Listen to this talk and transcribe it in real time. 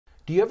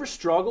Do you ever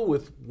struggle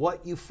with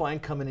what you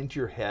find coming into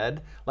your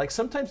head? Like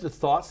sometimes the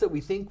thoughts that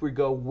we think, we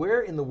go,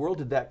 where in the world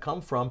did that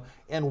come from?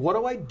 And what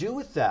do I do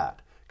with that?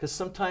 Because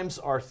sometimes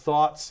our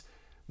thoughts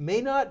may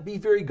not be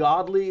very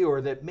godly,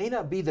 or that may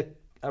not be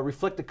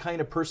reflect the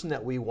kind of person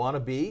that we want to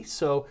be.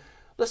 So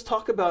let's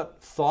talk about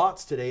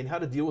thoughts today and how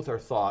to deal with our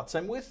thoughts.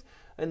 I'm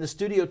in the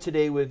studio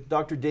today with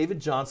Dr.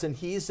 David Johnson.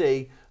 He's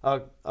a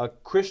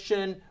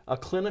Christian, a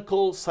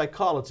clinical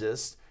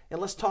psychologist. And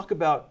let's talk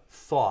about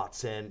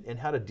thoughts and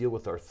how to deal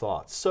with our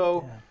thoughts.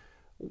 So,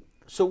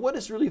 So what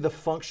is really the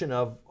function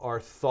of our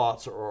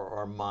thoughts or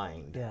our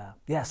mind?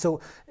 Yeah.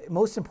 So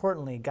most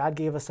importantly, God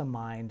gave us a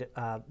mind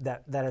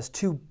that has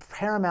two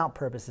paramount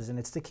purposes, and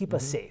it's to keep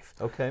us safe.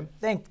 Okay.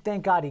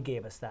 Thank God He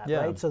gave us that,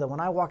 right? So that when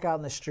I walk out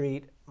in the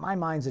street, my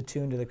mind's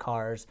attuned to the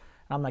cars,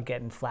 and I'm not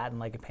getting flattened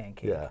like a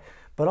pancake. Yeah.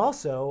 But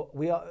also,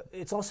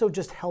 it's also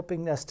just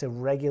helping us to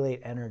regulate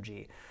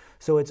energy.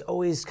 So it's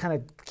always kind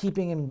of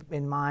keeping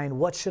in mind,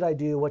 what should I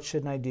do, what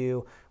shouldn't I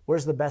do,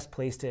 where's the best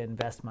place to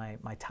invest my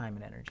time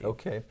and energy.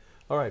 Okay.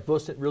 All right.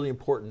 Both really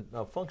important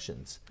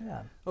functions.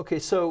 Yeah. Okay.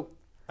 So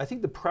I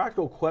think the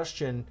practical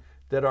question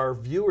that our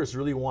viewers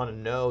really want to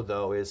know,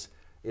 though, is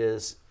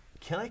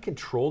can I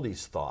control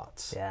these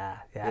thoughts? Yeah.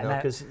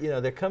 Because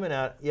they're coming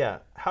out. Yeah.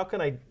 How can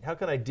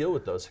I deal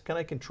with those? Can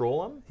I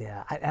control them?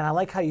 Yeah. And I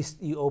like how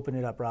you open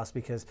it up, Ross,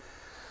 because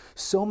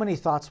so many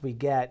thoughts we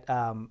get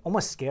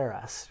almost scare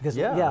us, because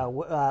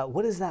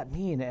what does that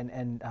mean,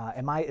 and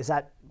is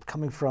that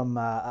coming from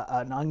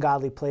an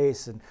ungodly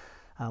place, and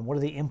what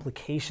are the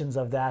implications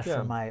of that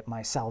for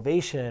my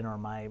salvation or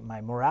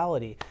my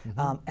morality?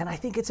 And I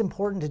think it's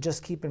important to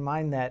just keep in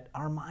mind that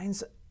our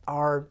minds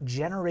are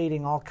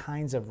generating all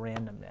kinds of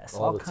randomness,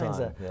 all kinds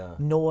of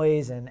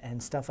noise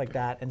and stuff like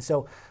that. And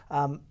so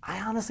I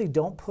honestly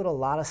don't put a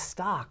lot of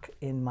stock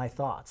in my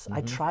thoughts.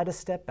 I try to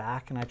step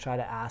back and I try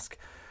to ask,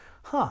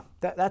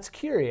 that's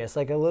curious,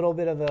 like a little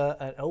bit of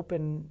an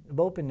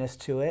openness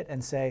to it,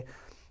 and say,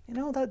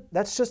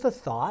 that's just a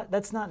thought.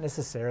 That's not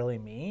necessarily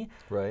me.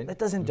 Right. That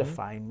doesn't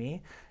define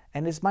me.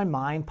 And is my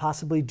mind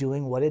possibly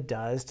doing what it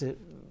does to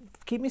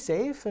keep me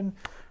safe? And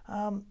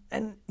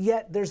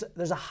yet there's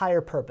a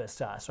higher purpose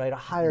to us, right? A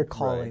higher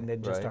calling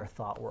than just our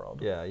thought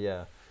world.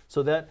 Yeah.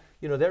 So that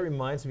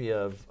reminds me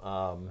of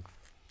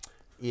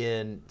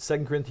in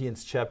 2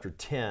 Corinthians chapter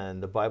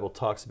 10, the Bible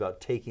talks about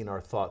taking our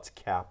thoughts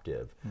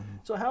captive.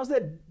 So how's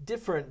that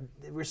different?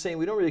 We're saying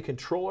we don't really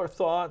control our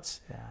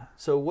thoughts. Yeah.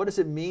 So what does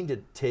it mean to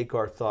take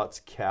our thoughts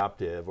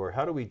captive, or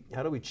how do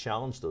we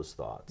challenge those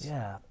thoughts?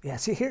 Yeah.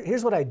 See,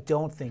 here's what I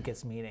don't think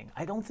it's meaning.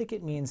 I don't think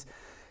it means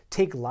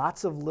take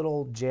lots of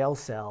little jail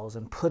cells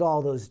and put all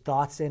those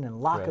thoughts in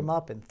and lock them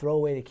up and throw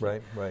away the key.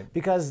 Right.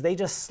 Because they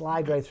just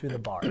slide right through the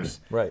bars.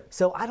 Right.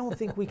 So I don't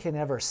think we can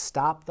ever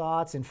stop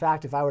thoughts. In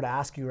fact, if I were to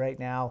ask you right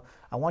now,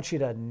 I want you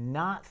to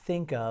not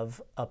think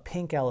of a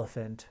pink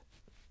elephant.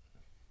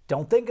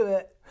 Don't think of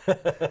it.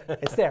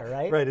 It's there,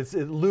 right? Right. It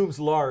looms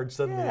large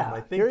suddenly in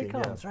my thinking. Here it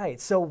comes,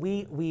 right. So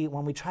we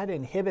when we try to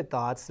inhibit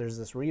thoughts, there's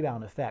this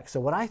rebound effect.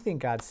 So what I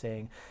think God's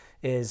saying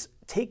is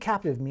take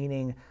captive,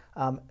 meaning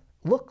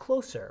look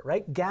closer,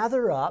 right?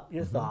 Gather up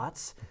your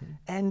thoughts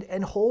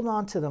and hold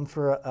on to them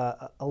for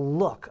a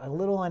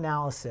little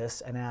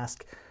analysis, and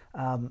ask,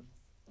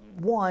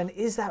 one,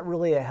 is that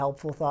really a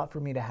helpful thought for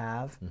me to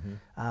have?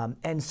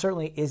 And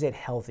certainly, is it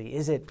healthy?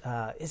 Is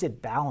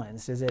it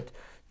balanced? Is it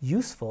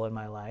useful in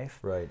my life?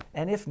 Right.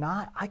 And if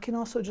not, I can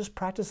also just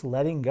practice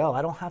letting go.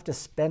 I don't have to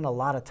spend a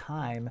lot of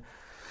time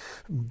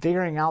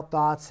figuring out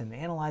thoughts and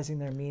analyzing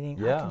their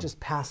meaning. I can just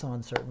pass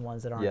on certain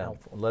ones that aren't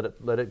helpful.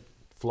 Let it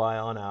fly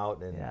on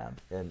out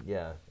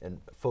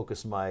and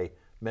focus my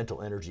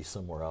mental energy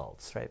somewhere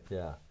else. That's right.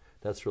 Yeah,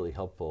 that's really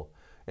helpful.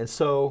 And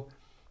so,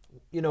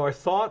 our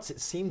thoughts, it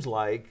seems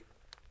like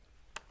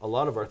a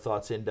lot of our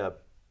thoughts end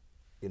up,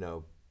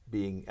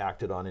 being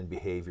acted on in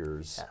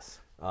behaviors. Yes.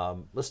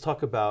 Let's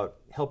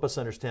help us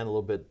understand a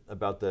little bit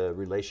about the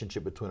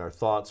relationship between our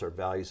thoughts, our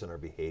values, and our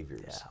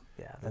behaviors.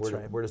 Yeah, that's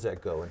right. Where does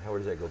that go, and how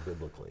does that go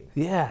biblically?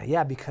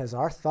 Yeah, because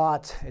our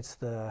thought, it's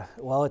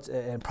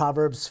in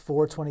Proverbs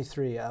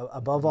 4:23,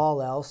 above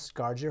all else,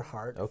 guard your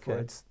heart, for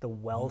it's the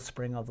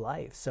wellspring of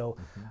life. So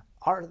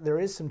there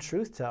is some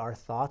truth to our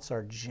thoughts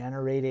are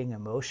generating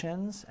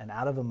emotions, and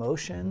out of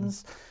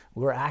emotions,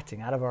 we're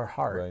acting out of our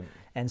heart. Right.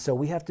 And so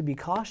we have to be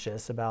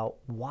cautious about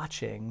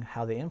watching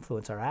how they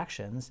influence our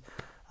actions.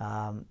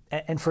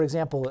 And for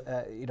example,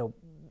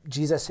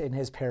 Jesus in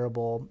his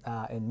parable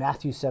in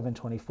Matthew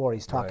 7:24,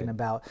 he's talking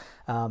about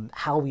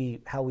how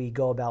we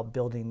go about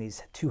building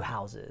these two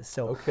houses.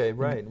 So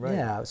right.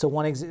 Yeah. So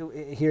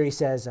here he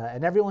says,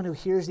 and everyone who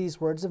hears these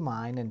words of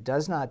mine and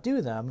does not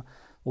do them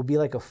will be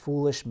like a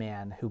foolish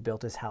man who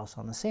built his house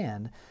on the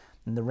sand.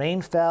 And the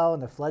rain fell,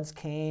 and the floods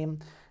came,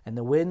 and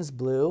the winds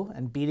blew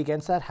and beat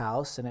against that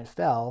house, and it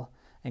fell,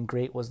 and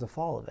great was the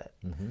fall of it.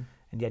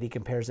 And yet he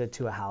compares it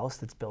to a house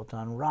that's built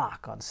on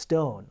rock, on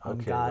stone,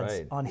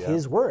 on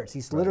his words.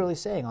 He's literally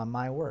saying, on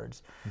my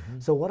words.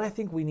 So what I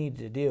think we need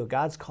to do,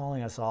 God's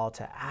calling us all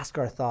to ask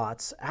of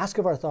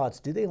our thoughts,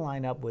 do they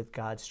line up with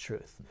God's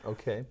truth?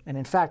 Okay. And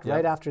in fact,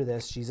 right after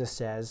this, Jesus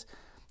says,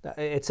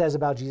 It says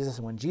about Jesus,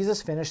 "And when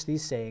Jesus finished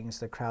these sayings,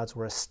 the crowds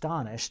were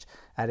astonished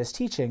at his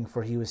teaching,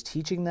 for he was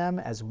teaching them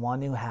as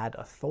one who had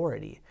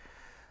authority."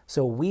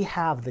 So we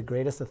have the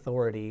greatest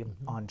authority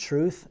on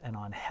truth and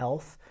on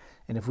health.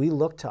 And if we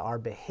look to our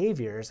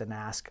behaviors and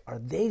ask, are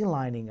they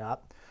lining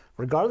up,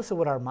 regardless of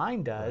what our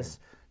mind does,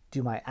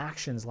 do my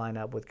actions line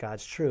up with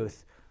God's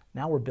truth?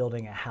 Now we're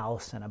building a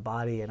house and a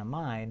body and a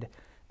mind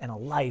and a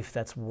life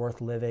that's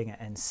worth living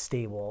and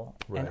stable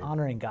and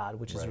honoring God,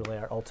 which is really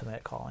our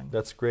ultimate calling.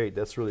 That's great.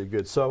 That's really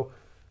good. So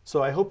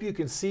I hope you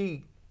can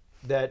see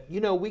that,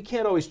 we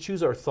can't always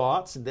choose our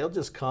thoughts, and they'll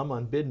just come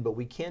unbidden, but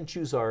we can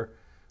choose our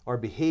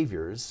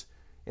behaviors.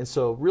 And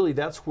so really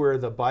that's where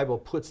the Bible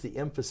puts the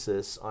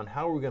emphasis on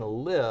how we're going to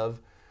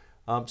live.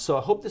 So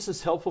I hope this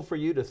is helpful for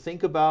you to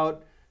think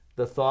about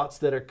the thoughts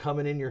that are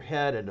coming in your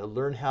head and to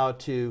learn how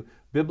to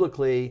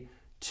biblically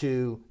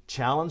to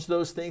challenge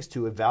those things,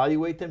 to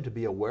evaluate them, to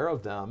be aware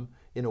of them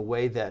in a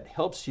way that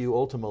helps you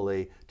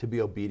ultimately to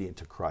be obedient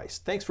to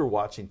Christ. Thanks for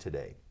watching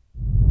today.